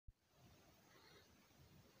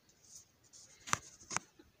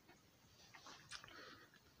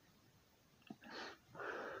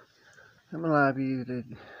I'm gonna live you the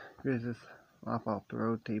Grizz's Life Off the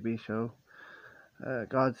Road TV show.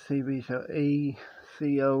 God's TV show,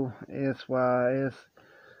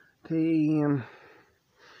 ECOSYSTEM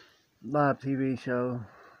live TV show.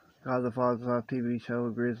 God the Father's live TV show,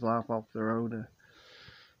 Grizz's Life Off the Road.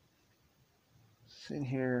 Sitting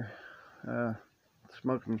here,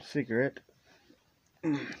 smoking a cigarette.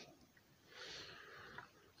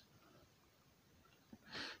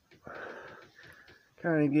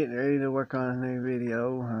 Kind of getting ready to work on a new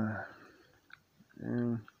video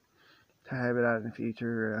and to have it out in the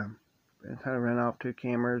future. Been trying to run off 2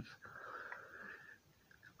 cameras.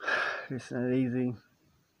 It's not easy,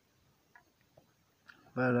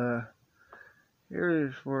 but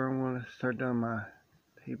here's where I'm going to start doing my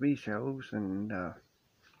TV shows, and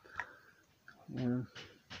you know,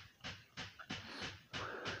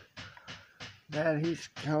 that he's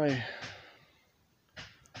kind of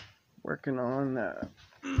working on a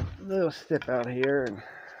little step out here and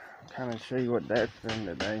kind of show you what that's done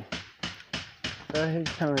today. So he's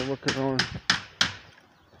kind of working on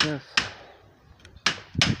this.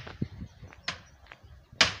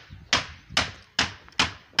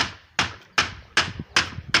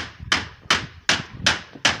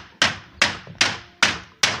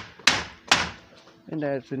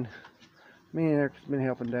 And me and Eric's been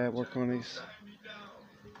helping Dad work on these.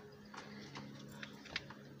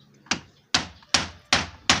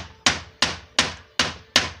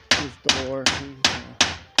 Door.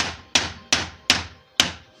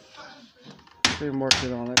 Been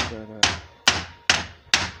working on it, but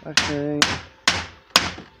I think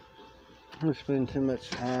I'm spending too much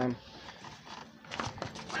time.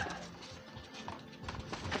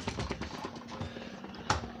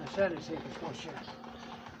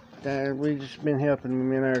 Dad, we just been helping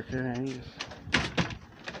me and Erica, and he just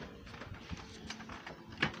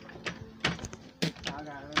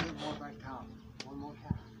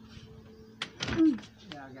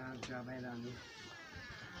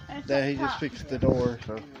that he just fixed the door,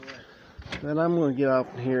 so then I'm gonna get off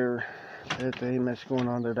here. There ain't much going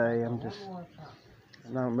on today. I'm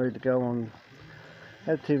not ready to go on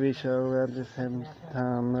that TV show. I'm just having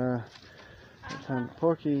time.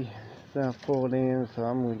 Porky is pulled in, so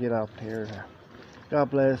I'm gonna get off here.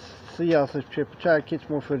 God bless. See y'all this trip. Try to catch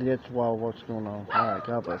more footage while what's going on. Alright,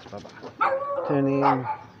 God bless. Bye bye. Tune in.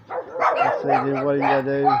 Let's see, do what you gotta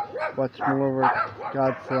do. Watch more over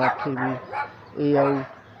God's Life TV.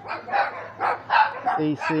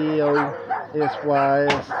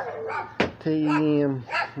 ECOSYSTEM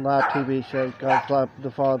live TV show. God's Life the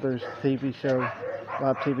Father's TV show.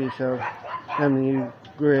 Live TV show. I'm you,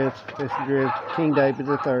 Grizz. This is Grizz. King David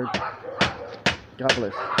III. God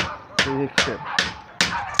bless. See you next trip.